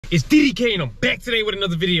It's DDK and I'm back today with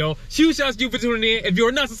another video. Huge shout out to you for tuning in. If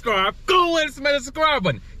you're not subscribed, go ahead and smash the subscribe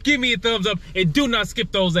button. Give me a thumbs up and do not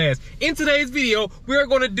skip those ads. In today's video, we are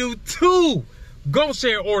going to do 2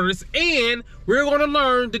 GoShare orders and we're going to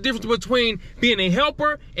learn the difference between being a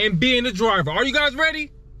helper and being a driver. Are you guys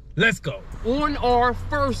ready? Let's go. On our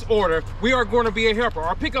first order, we are going to be a helper.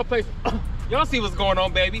 Our pickup place, y'all see what's going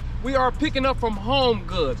on, baby. We are picking up from Home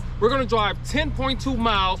Goods. We're going to drive 10.2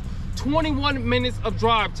 miles. 21 minutes of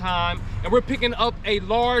drive time, and we're picking up a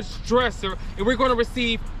large dresser, and we're going to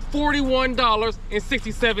receive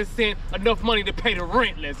 $41.67, enough money to pay the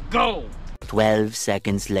rent. Let's go. 12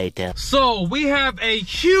 seconds later. So we have a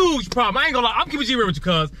huge problem. I ain't gonna lie, I'm keeping you real with you,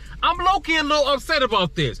 cuz I'm low-key a little upset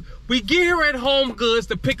about this. We get here at Home Goods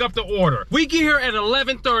to pick up the order. We get here at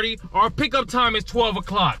 11:30. Our pickup time is 12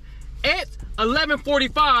 o'clock. At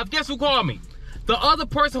 11:45, guess who called me? The other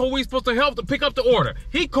person who we supposed to help to pick up the order.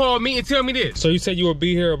 He called me and tell me this. So you said you would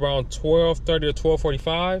be here around 12:30 or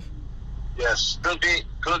 12:45? Yes, could be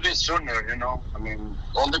sooner, you know. I mean,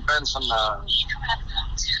 all depends on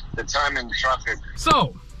the time and the traffic.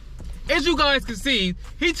 So, as you guys can see,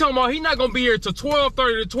 he told me he's not gonna be here till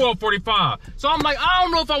 12:30 to 12:45. So I'm like, I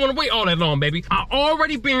don't know if I wanna wait all that long, baby. I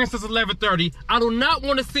already been here since 11:30. I do not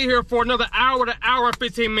wanna sit here for another hour to hour and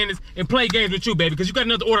 15 minutes and play games with you, baby, because you got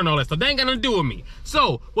another order and all that stuff. They ain't got nothing to do with me.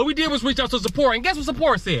 So, what we did was reach out to support, and guess what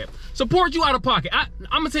support said? Support you out of pocket. I'm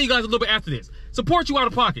gonna tell you guys a little bit after this. Support you out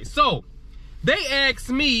of pocket. So, they asked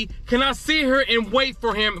me, can I sit here and wait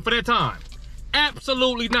for him for that time?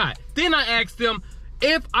 Absolutely not. Then I asked them,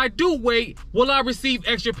 if I do wait, will I receive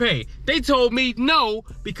extra pay? They told me no,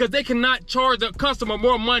 because they cannot charge the customer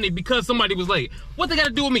more money because somebody was late. What they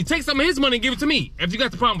gotta do with me? Take some of his money and give it to me, if you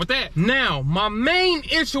got the problem with that. Now, my main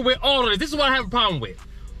issue with all of this is what I have a problem with.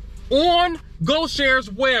 On GoShare's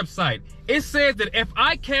website, it says that if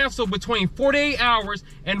I cancel between 48 hours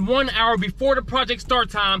and 1 hour before the project start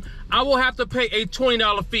time, I will have to pay a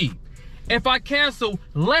 $20 fee. If I cancel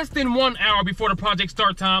less than 1 hour before the project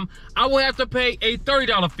start time, I will have to pay a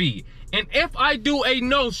 $30 fee. And if I do a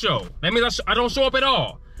no-show, that means I don't show up at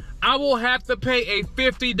all, I will have to pay a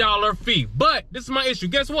 $50 fee. But this is my issue.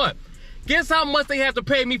 Guess what? Guess how much they have to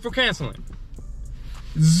pay me for canceling?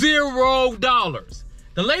 $0.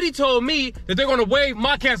 The lady told me that they're gonna waive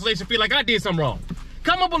my cancellation fee like I did something wrong.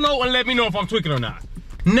 Comment below and let me know if I'm tweaking or not.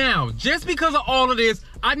 Now, just because of all of this,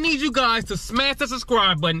 I need you guys to smash the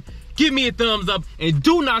subscribe button, give me a thumbs up, and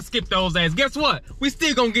do not skip those ads. Guess what? We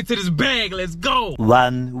still gonna get to this bag. Let's go.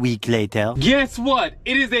 1 week later. Guess what?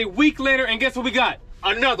 It is a week later, and guess what we got?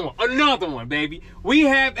 Another one, baby. We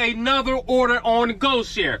have another order on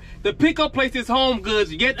GoShare. The pickup place is Home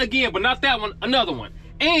Goods yet again, but not that one, another one.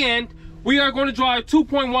 And we are going to drive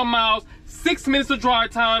 2.1 miles, 6 minutes of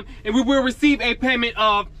drive time, and we will receive a payment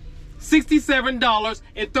of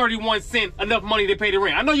 $67.31, enough money to pay the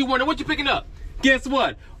rent. I know you wonder what you picking up. Guess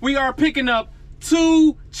what? We are picking up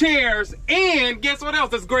 2 chairs, and guess what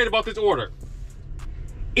else that's great about this order?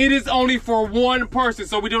 It is only for 1 person,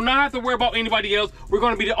 so we do not have to worry about anybody else. We're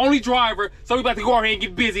going to be the only driver, so we're about to go out here and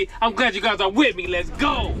get busy. I'm glad you guys are with me. Let's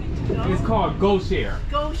go. It's called GoShare.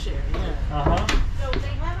 GoShare, yeah. Uh-huh. So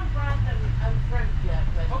they haven't brought them up front yet,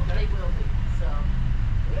 but they will be. So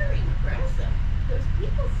very impressive. There's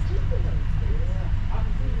people sleeping in these things. Yeah, I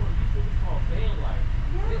can see one. It's called van life.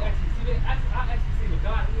 Yeah. They actually see that. I actually see the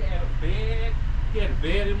guy. He had a bed. He had a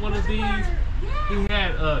bed in one of these. He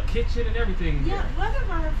had a kitchen and everything. Yeah, one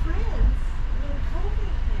of our friends, when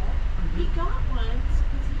COVID hit, he got one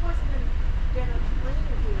because he wasn't going to get on the plane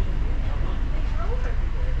or do anything. They drove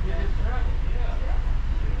everywhere. Yeah, it's travel. Yeah.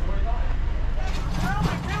 Oh,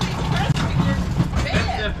 I'm really impressed with your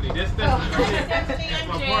bed. That's definitely. Stephanie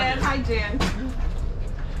and Jan. Hi, Jan.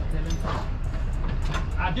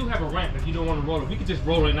 I do have a ramp if you don't want to roll it. We can just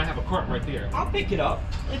roll it and I have a cart right there. I'll pick it up.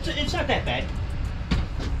 It's not that bad.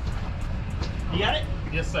 You got it?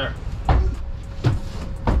 Yes, sir.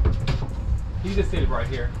 You just sit it right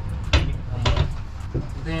here.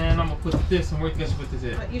 Then I'm gonna put this and where guess what this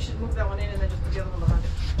is. But you should move that one in and then just put the other one behind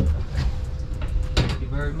it. Thank you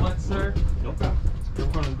very much, sir. No problem. We're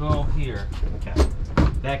gonna go here. Okay.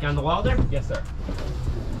 Back on the wall there? Yes, sir.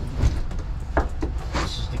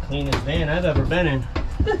 This is the cleanest van I've ever been in.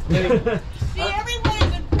 See,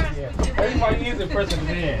 everybody's impressed with your van. Everybody is impressed with the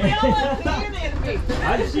van. We all want van envy.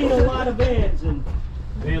 I've seen a lot of vans and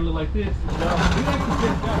Van look like this. You gotta keep it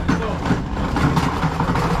clean though.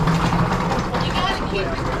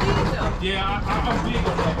 Yeah, I'm big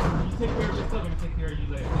on that. You take care of yourself, I'm gonna take care of you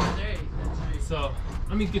later. That's right. So,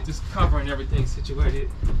 let me get this cover and everything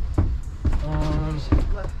situated.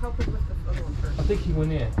 Help him with the other one first. I think he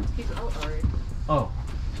went in. He's alright. Oh,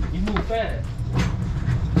 you move fast.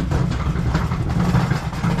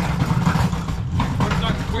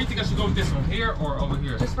 this one here or over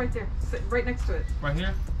here? Just right there. Sit right next to it. Right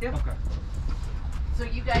here? Yep. Okay. So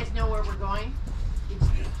you guys know where we're going? It's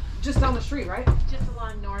Just down the street, right? just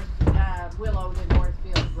along North Willow to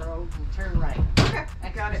Northfield Road. We'll turn right. Okay, I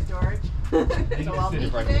got it. Storage. So I'll meet you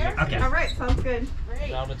there. Okay. All right, sounds good.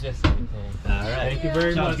 Great. I'll adjust everything. All right. Thank you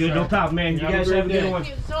very Sounds much. good. Sir. No problem, man. You Have a guys great have a good day. one.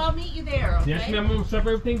 Thank you. So I'll meet you there, okay? Yes, ma'am. I'm gonna strap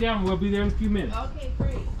everything down. We'll be there in a few minutes. Okay,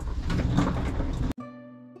 great.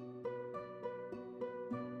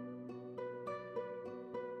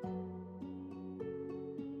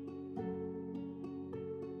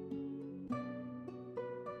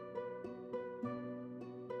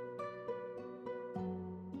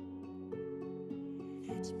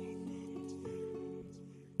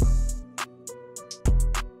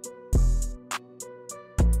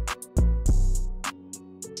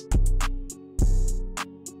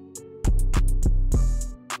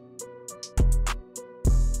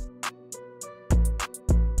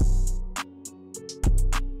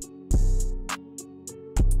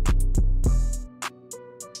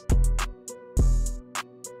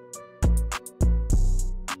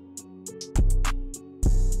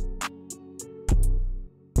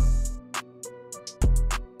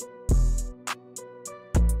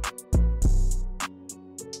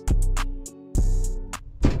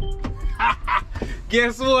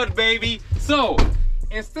 Guess what, baby? So,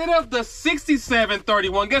 instead of the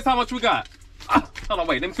 67.31, guess how much we got? Hold on,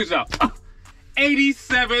 wait, let me switch it out.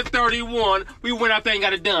 87.31. We went out there and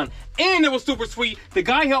got it done. And it was super sweet. The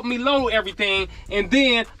guy helped me load everything. And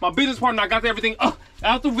then my business partner, I got everything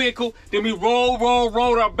out the vehicle. Then we rolled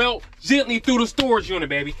our belt gently through the storage unit,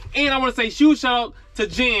 baby. And I want to say huge shout out to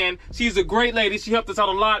Jan. She's a great lady. She helped us out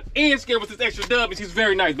a lot. And she gave us this extra dub. And she's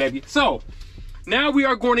very nice, baby. So, now we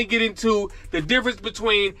are going to get into the difference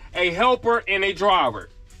between a helper and a driver.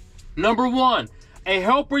 Number one, a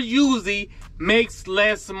helper usually makes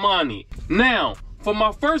less money. Now, for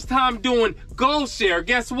my first time doing GoShare,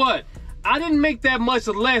 guess what? I didn't make that much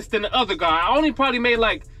less than the other guy. I only probably made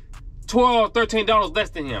like $12, $13 less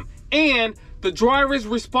than him. And the driver is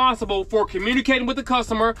responsible for communicating with the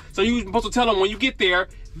customer. So you're supposed to tell them when you get there.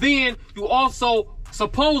 Then you also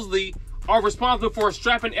supposedly are responsible for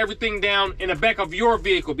strapping everything down in the back of your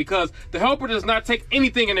vehicle, because the helper does not take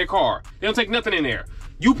anything in their car. They don't take nothing in there.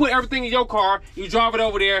 You put everything in your car, you drive it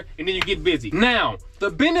over there, and then you get busy. Now,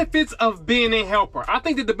 the benefits of being a helper. I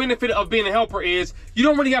think that the benefit of being a helper is you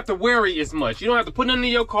don't really have to worry as much. You don't have to put nothing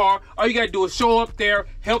in your car. All you gotta do is show up there,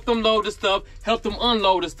 help them load the stuff, help them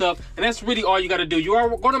unload the stuff, and that's really all you gotta do. You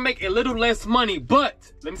are gonna make a little less money,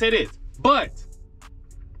 but, let me say this, but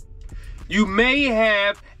you may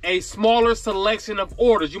have a smaller selection of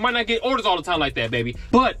orders. You might not get orders all the time like that, baby.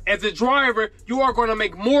 But as a driver, you are gonna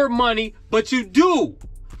make more money, but you do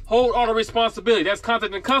hold all the responsibility. That's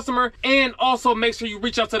contacting the customer, and also make sure you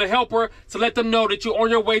reach out to the helper to let them know that you're on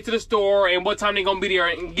your way to the store and what time they're gonna be there,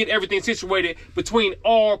 and get everything situated between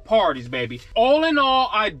all parties, baby. All in all,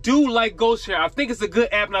 I do like GoShare. I think it's a good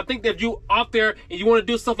app, and I think that if you out there and you wanna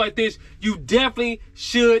do stuff like this, you definitely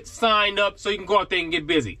should sign up so you can go out there and get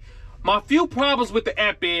busy. My few problems with the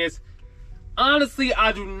app is, honestly,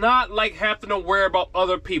 I do not like having to worry about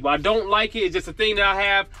other people. I don't like it. It's just a thing that I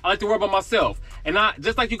have. I like to worry about myself. And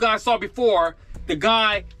just like you guys saw before, the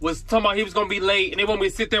guy was talking about he was going to be late and they want me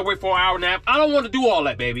to sit there and wait for an hour and a half. I don't want to do all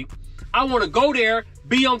that, baby. I want to go there,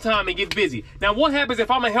 be on time, and get busy. Now, what happens if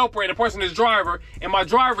I'm a helper and the person is driver, and my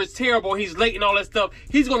driver is terrible, he's late and all that stuff?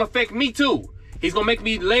 He's going to affect me too. He's going to make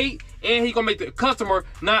me late, and he's going to make the customer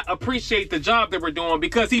not appreciate the job that we're doing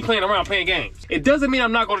because he's playing around, playing games. It doesn't mean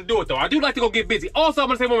I'm not going to do it, though. I do like to go get busy. Also, I'm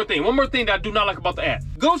going to say one more thing that I do not like about the app.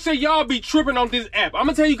 GoShare, y'all be tripping on this app. I'm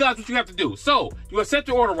going to tell you guys what you have to do. So, you accept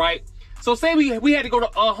your order, right? So, say we had to go to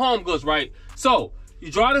Home Goods, right? So,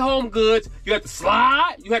 you drive to Home Goods. You have to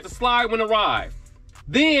slide. You have to slide when arrive.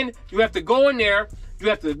 Then, you have to go in there. You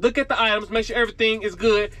have to look at the items, make sure everything is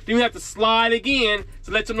good. Then you have to slide again to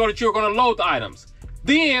let them know that you're going to load the items.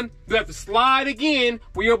 Then you have to slide again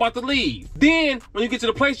when you're about to leave. Then when you get to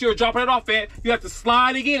the place you're dropping it off at, you have to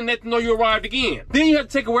slide again and let them know you arrived again. Then you have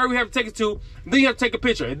to take it wherever you have to take it to. Then you have to take a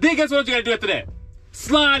picture. And then guess what you got to do after that?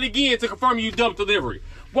 Slide again to confirm you dumped delivery.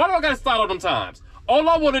 Why do I got to slide all them times? All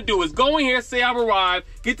I want to do is go in here, say I've arrived,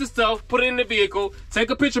 get the stuff, put it in the vehicle, take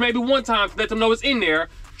a picture maybe one time to let them know it's in there,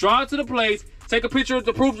 drive to the place, take a picture of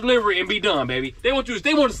the proof delivery, and be done, baby. They want to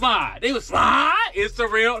slide. They want to slide. It's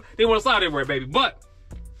surreal. They want to slide everywhere, baby. But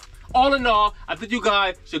all in all, I think you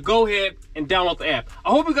guys should go ahead and download the app.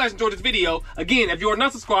 I hope you guys enjoyed this video. Again, if you are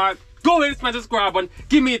not subscribed, Go ahead and smash the subscribe button.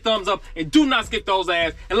 Give me a thumbs up. And do not skip those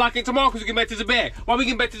ads. And lock in tomorrow because we get back to the bag. Why we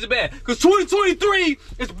get back to the bag? Because 2023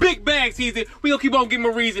 is big bag season. We gonna keep on giving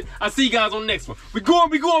a reason. I'll see you guys on the next one. We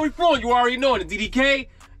flowing. You already know it. DDK.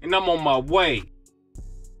 And I'm on my way.